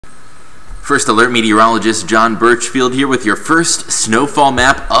First Alert meteorologist John Birchfield here with your first snowfall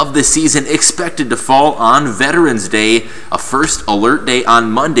map of the season, expected to fall on Veterans Day, a First Alert day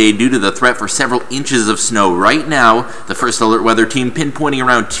on Monday due to the threat for several inches of snow. Right now, the First Alert weather team pinpointing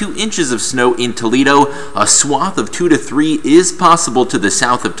around 2 inches of snow in Toledo. A swath of 2 to 3 is possible to the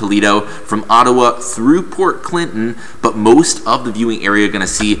south of Toledo from Ottawa through Port Clinton, but most of the viewing area going to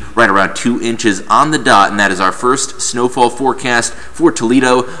see right around 2 inches on the dot, and that is our first snowfall forecast for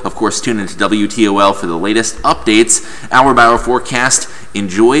Toledo. Of course, tune into WTOL for the latest updates. Hour by hour forecast.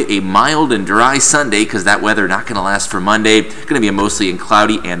 Enjoy a mild and dry Sunday because that weather not going to last for Monday. Going to be a mostly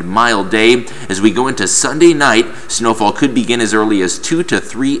cloudy and mild day. As we go into Sunday night, snowfall could begin as early as 2 to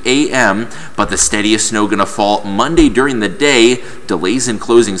 3 a.m., but the steadiest snow going to fall Monday during the day. Delays in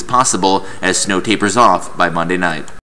closings possible as snow tapers off by Monday night.